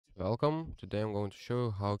Welcome. Today I'm going to show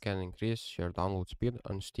you how you can increase your download speed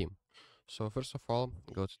on Steam. So first of all,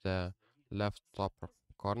 go to the left top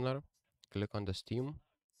corner, click on the Steam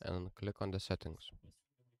and click on the settings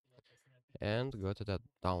and go to the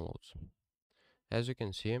downloads. As you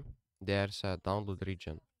can see, there's a download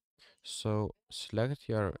region. So select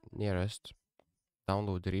your nearest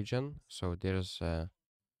download region. So there's a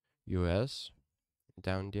US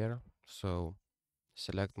down there. So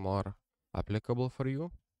select more applicable for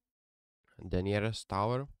you. The nearest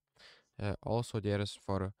tower. Also there is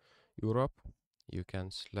for Europe. You can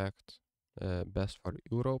select best for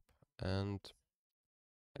Europe and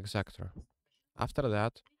etc. After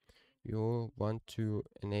that, you want to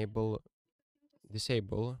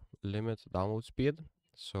disable limit download speed.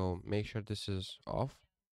 So make sure this is off.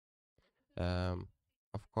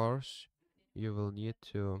 Of course, you will need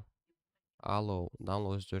to allow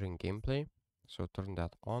downloads during gameplay. So turn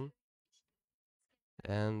that on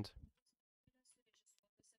and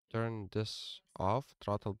turn this off.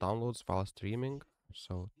 Throttle downloads while streaming.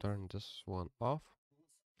 So turn this one off.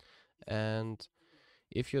 And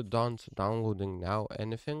if you don't downloading now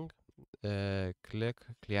anything, click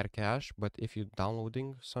clear cache. But if you're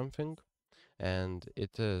downloading something and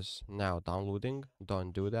it is now downloading,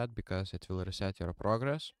 don't do that because it will reset your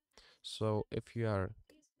progress. So if you are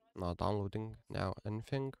not downloading now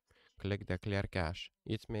anything, click the clear cache.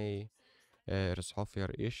 It may resolve your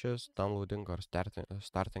issues downloading or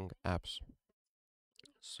starting apps.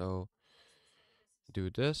 So do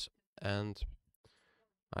this, and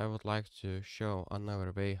I would like to show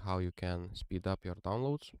another way how you can speed up your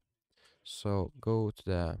downloads. So go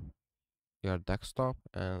to your desktop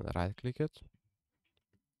and right click it.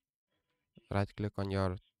 Right click on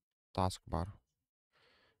your taskbar.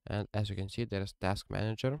 And as you can see, there is Task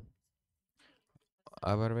Manager.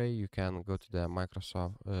 Other way, you can go to the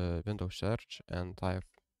Microsoft Windows search and type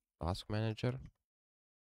Task Manager.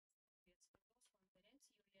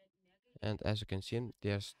 And as you can see,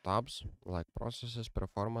 there's tabs like processes,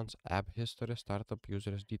 performance, app history, startup,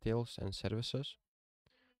 users details, and services.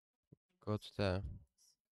 Go to the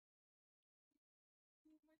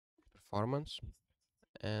performance.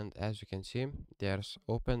 And as you can see, there's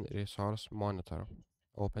Open Resource Monitor.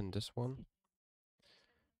 Open this one.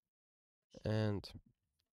 And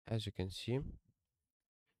as you can see,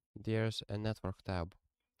 there's a network tab.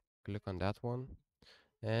 Click on that one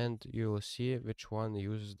and you will see which one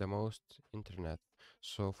uses the most internet.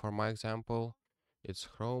 So for my example, it's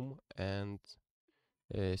Chrome and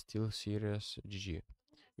SteelSeries GG.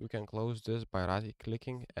 You can close this by right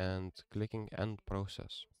clicking and clicking End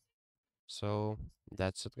Process. So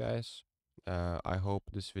that's it, guys. I hope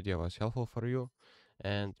this video was helpful for you,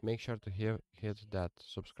 and make sure to hit that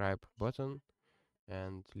subscribe button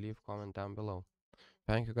and leave comment down below.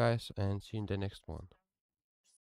 Thank you, guys, and see you in the next one.